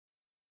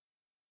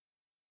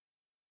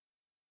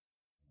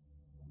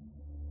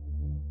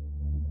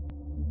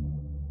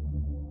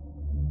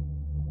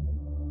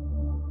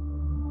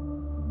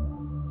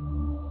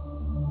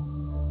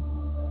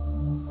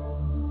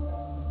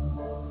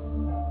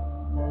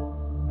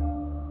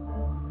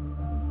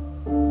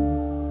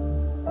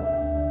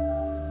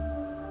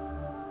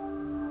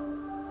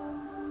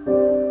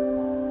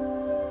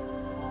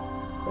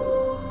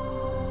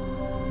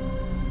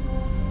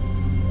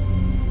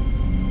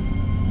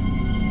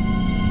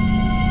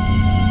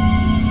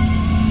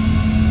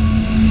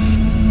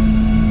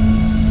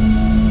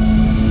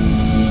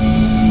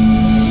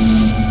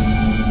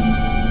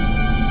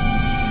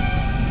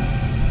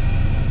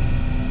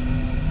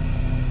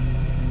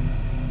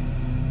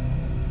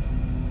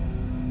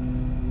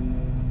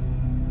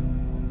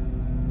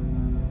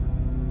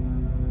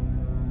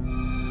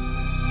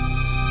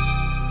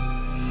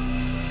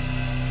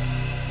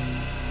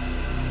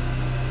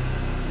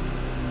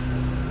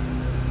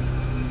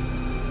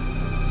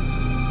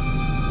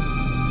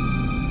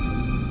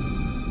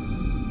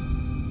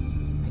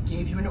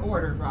an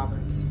order,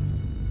 Roberts.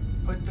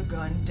 Put the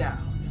gun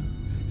down.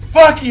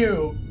 Fuck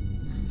you!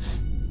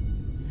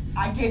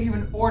 I gave you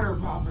an order,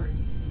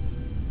 Roberts.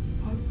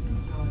 Put the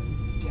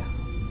gun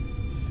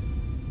down.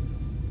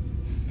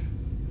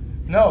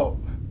 No.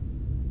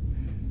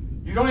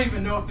 You don't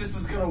even know if this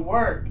is gonna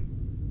work.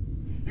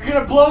 You're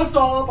gonna blow us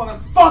all up on a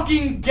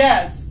fucking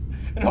guess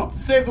and hope to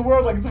save the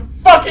world like it's a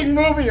fucking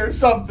movie or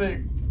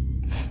something.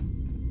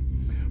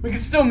 We can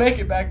still make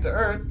it back to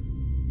Earth.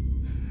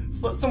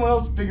 Just let someone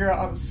else figure out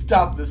how to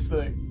stop this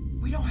thing.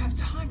 We don't have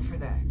time for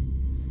that.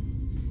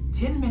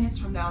 10 minutes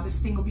from now, this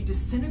thing will be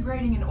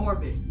disintegrating in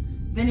orbit.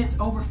 Then it's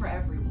over for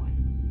everyone.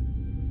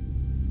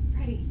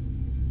 Freddie,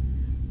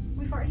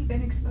 we've already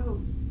been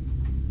exposed.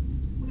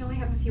 We only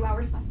have a few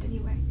hours left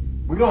anyway.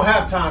 We don't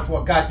have time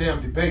for a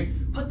goddamn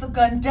debate. Put the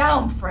gun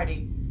down,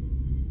 Freddie.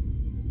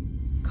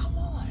 Come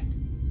on.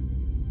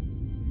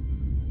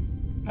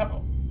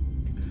 No.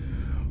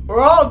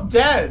 We're all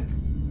dead.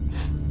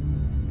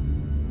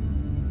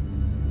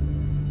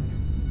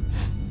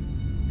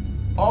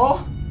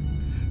 All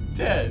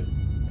dead.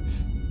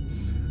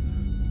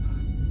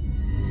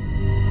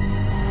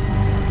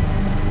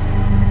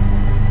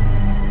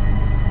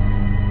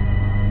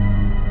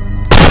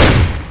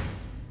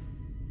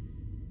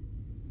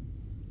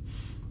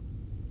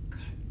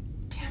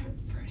 Damn it,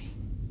 Freddie.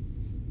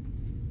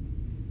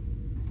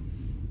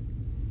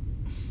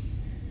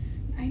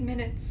 9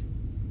 minutes.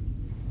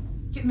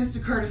 Get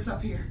Mr. Curtis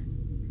up here.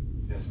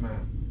 Yes,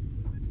 ma'am.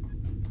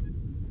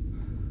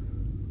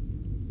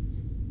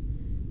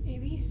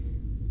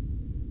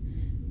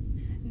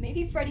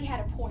 Maybe Freddie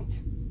had a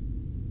point.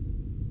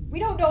 We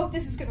don't know if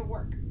this is gonna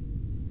work.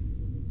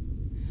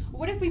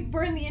 What if we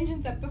burn the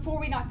engines up before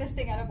we knock this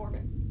thing out of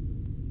orbit?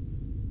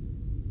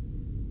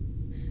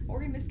 Or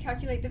we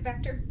miscalculate the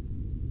vector?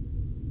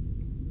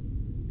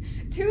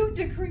 2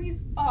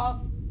 degrees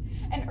off,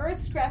 and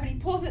Earth's gravity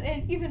pulls it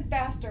in even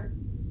faster.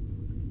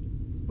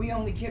 We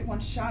only get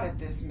one shot at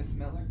this, Miss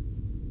Miller.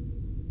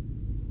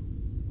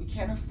 We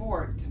can't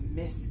afford to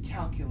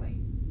miscalculate.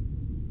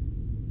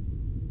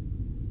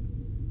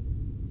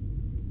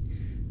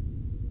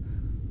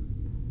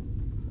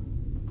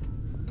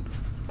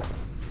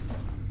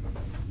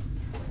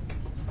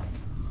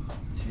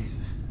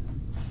 Jesus.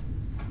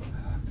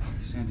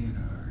 Sandy,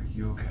 are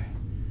you okay?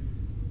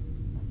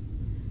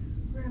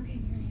 We're okay,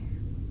 Mary.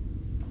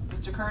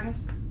 Mr.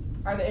 Curtis,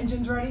 are the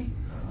engines ready?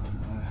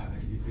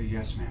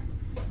 Yes, ma'am.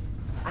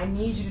 I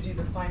need you to do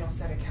the final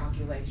set of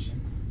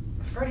calculations.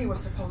 Freddie was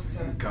supposed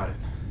to... Got it.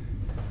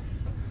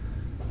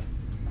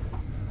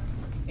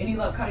 Any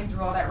luck cutting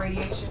through all that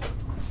radiation?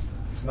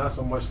 It's not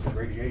so much the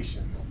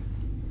radiation.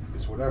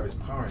 It's whatever's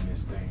powering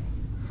this thing.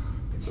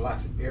 It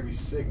blocks every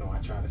signal I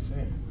try to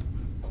send.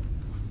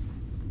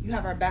 You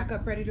have our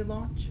backup ready to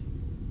launch?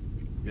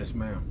 Yes,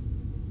 ma'am.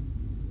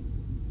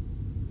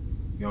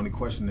 The only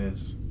question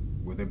is,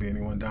 will there be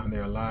anyone down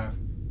there alive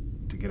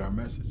to get our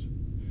message?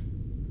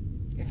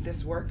 If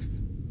this works,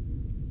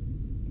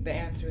 the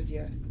answer is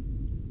yes.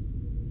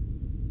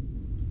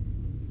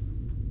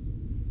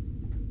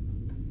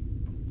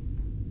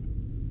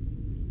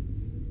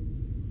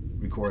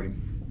 Recording.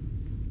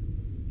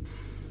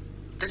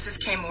 This is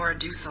Kamora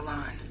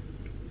Dusalan,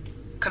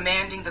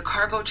 commanding the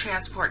Cargo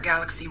Transport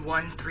Galaxy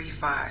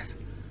 135.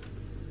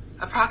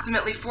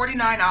 Approximately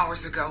 49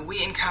 hours ago,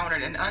 we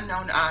encountered an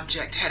unknown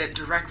object headed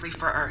directly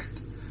for Earth.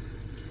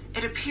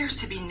 It appears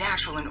to be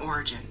natural in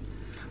origin,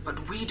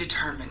 but we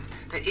determined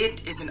that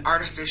it is an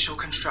artificial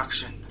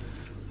construction.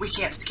 We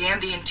can't scan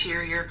the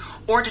interior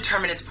or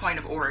determine its point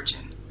of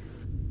origin.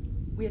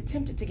 We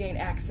attempted to gain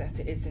access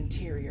to its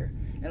interior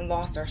and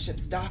lost our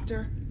ship's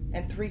doctor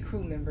and 3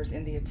 crew members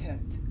in the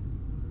attempt.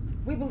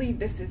 We believe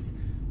this is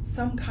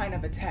some kind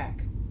of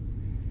attack.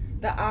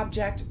 The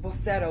object will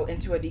settle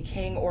into a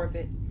decaying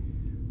orbit,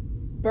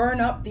 burn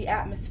up the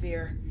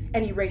atmosphere,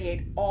 and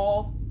irradiate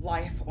all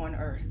life on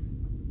Earth.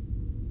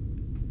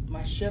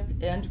 My ship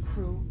and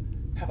crew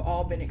have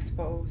all been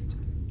exposed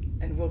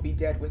and will be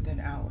dead within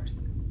hours.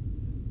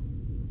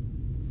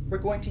 We're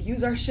going to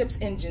use our ship's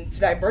engines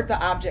to divert the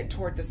object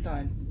toward the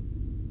sun.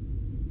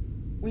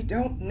 We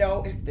don't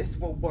know if this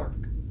will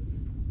work.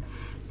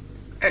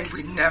 And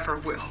we never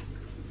will.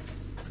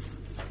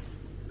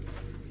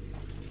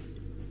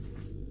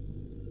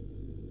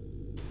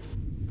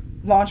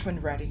 Launch when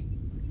ready.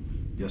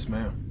 Yes,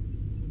 ma'am.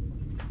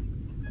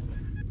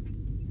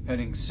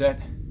 Heading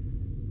set.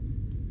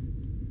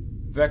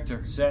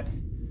 Vector set.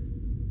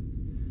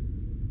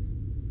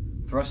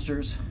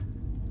 Thrusters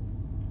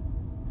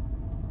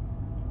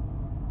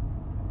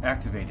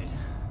activated.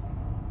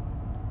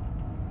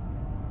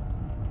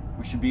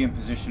 We should be in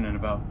position in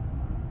about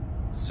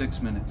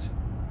 6 minutes.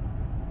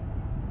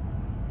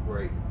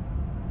 Great.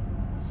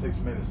 6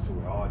 minutes till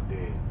we're all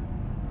dead.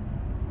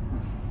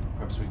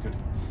 Perhaps we could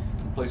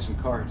play some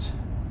cards.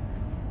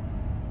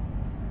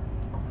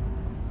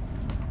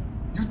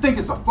 You think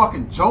it's a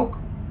fucking joke?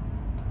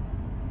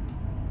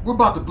 We're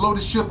about to blow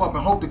this ship up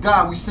and hope to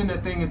God we send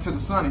that thing into the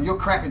sun and you're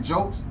cracking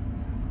jokes?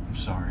 I'm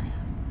sorry.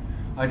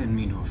 I didn't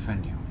mean to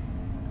offend you.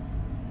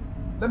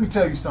 Let me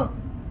tell you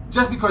something.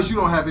 Just because you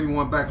don't have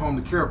anyone back home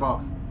to care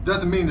about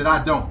doesn't mean that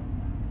I don't.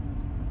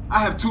 I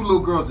have 2 little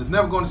girls that's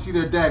never going to see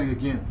their daddy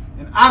again,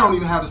 and I don't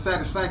even have the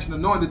satisfaction of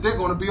knowing that they're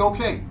going to be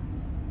okay.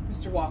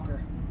 Mr.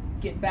 Walker,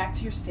 get back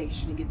to your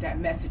station and get that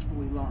message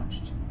buoy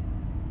launched.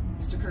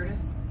 Mr.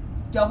 Curtis,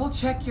 double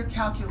check your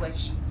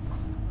calculations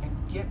and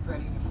get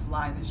ready to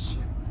fly this ship.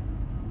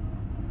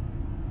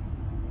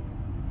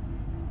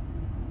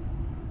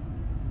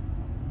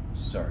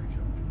 Sorry,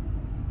 George.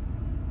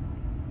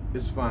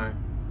 It's fine.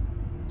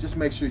 Just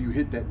make sure you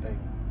hit that thing.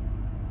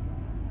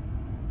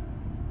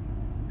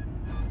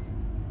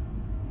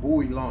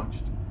 Buoy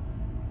launched.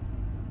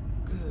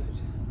 Good.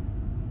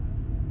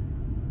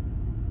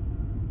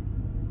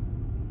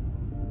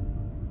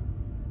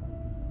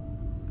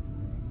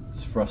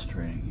 It's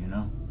frustrating, you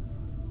know?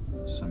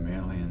 Some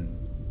alien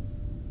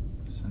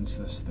sends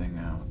this thing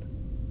out.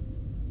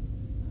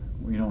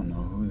 We don't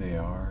know who they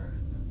are,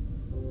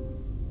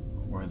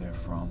 where they're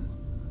from,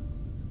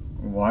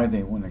 or why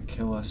they want to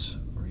kill us,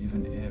 or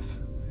even if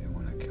they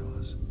want to kill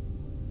us.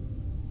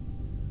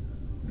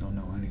 We don't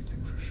know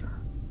anything for sure.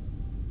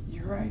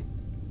 You're right.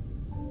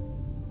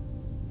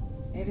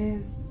 It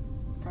is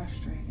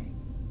frustrating.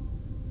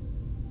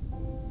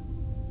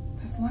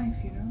 That's life,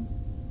 you know?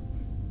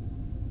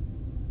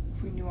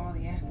 If we knew all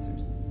the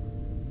answers,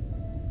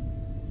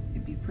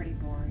 it'd be pretty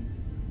boring.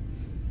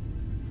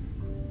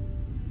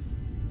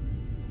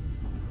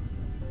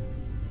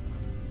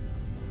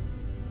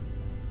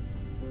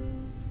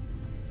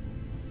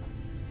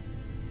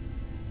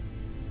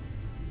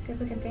 Good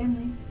looking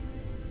family.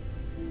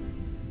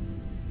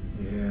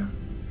 Yeah.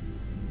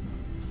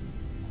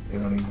 They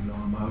don't even know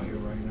I'm out here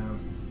right now.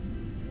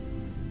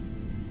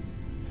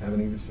 Haven't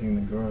even seen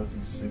the girls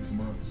in 6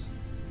 months.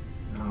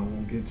 Now I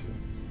won't get to.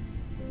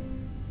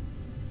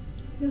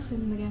 You'll see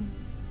them again.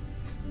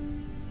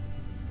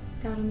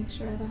 Gotta make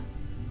sure of that.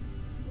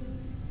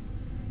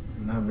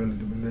 I'm not really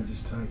the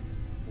religious type.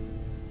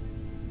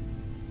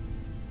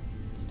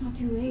 It's not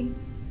too late.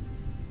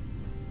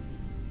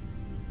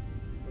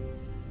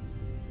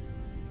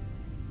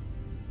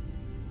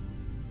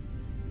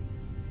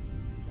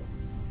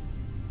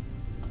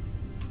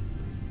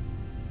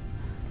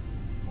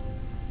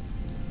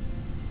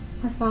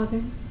 Our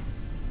Father,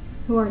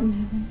 who art in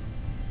heaven,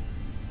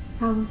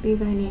 hallowed be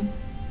thy name.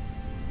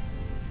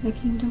 Thy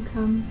kingdom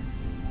come,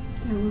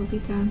 thy will be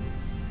done,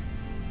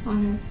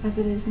 on earth as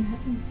it is in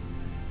heaven.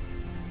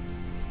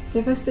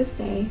 Give us this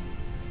day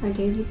our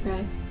daily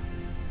bread,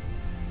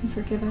 and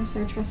forgive us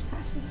our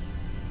trespasses,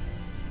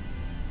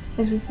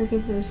 as we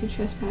forgive those who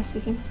trespass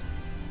against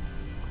us.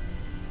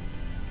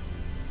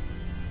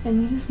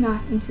 And lead us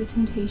not into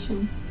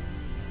temptation,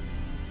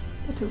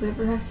 but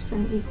deliver us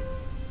from evil.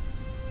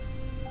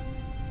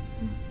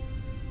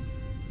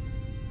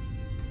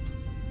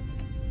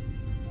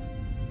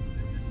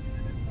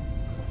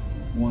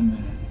 1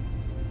 minute.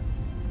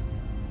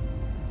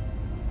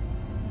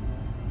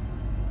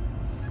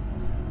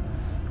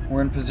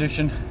 We're in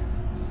position.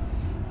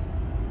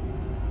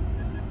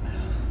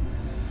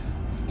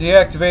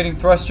 Deactivating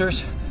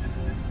thrusters.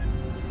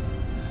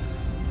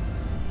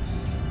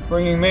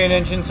 Bringing main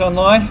engines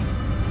online.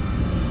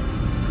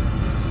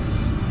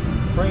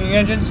 Bringing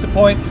engines to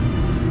point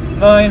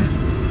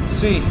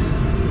 9C.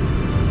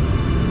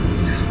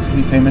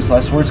 Any famous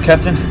last words,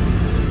 Captain?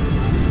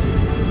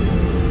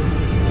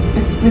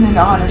 It's been an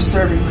honor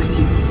serving with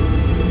you.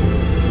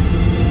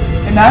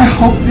 And I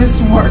hope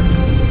this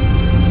works.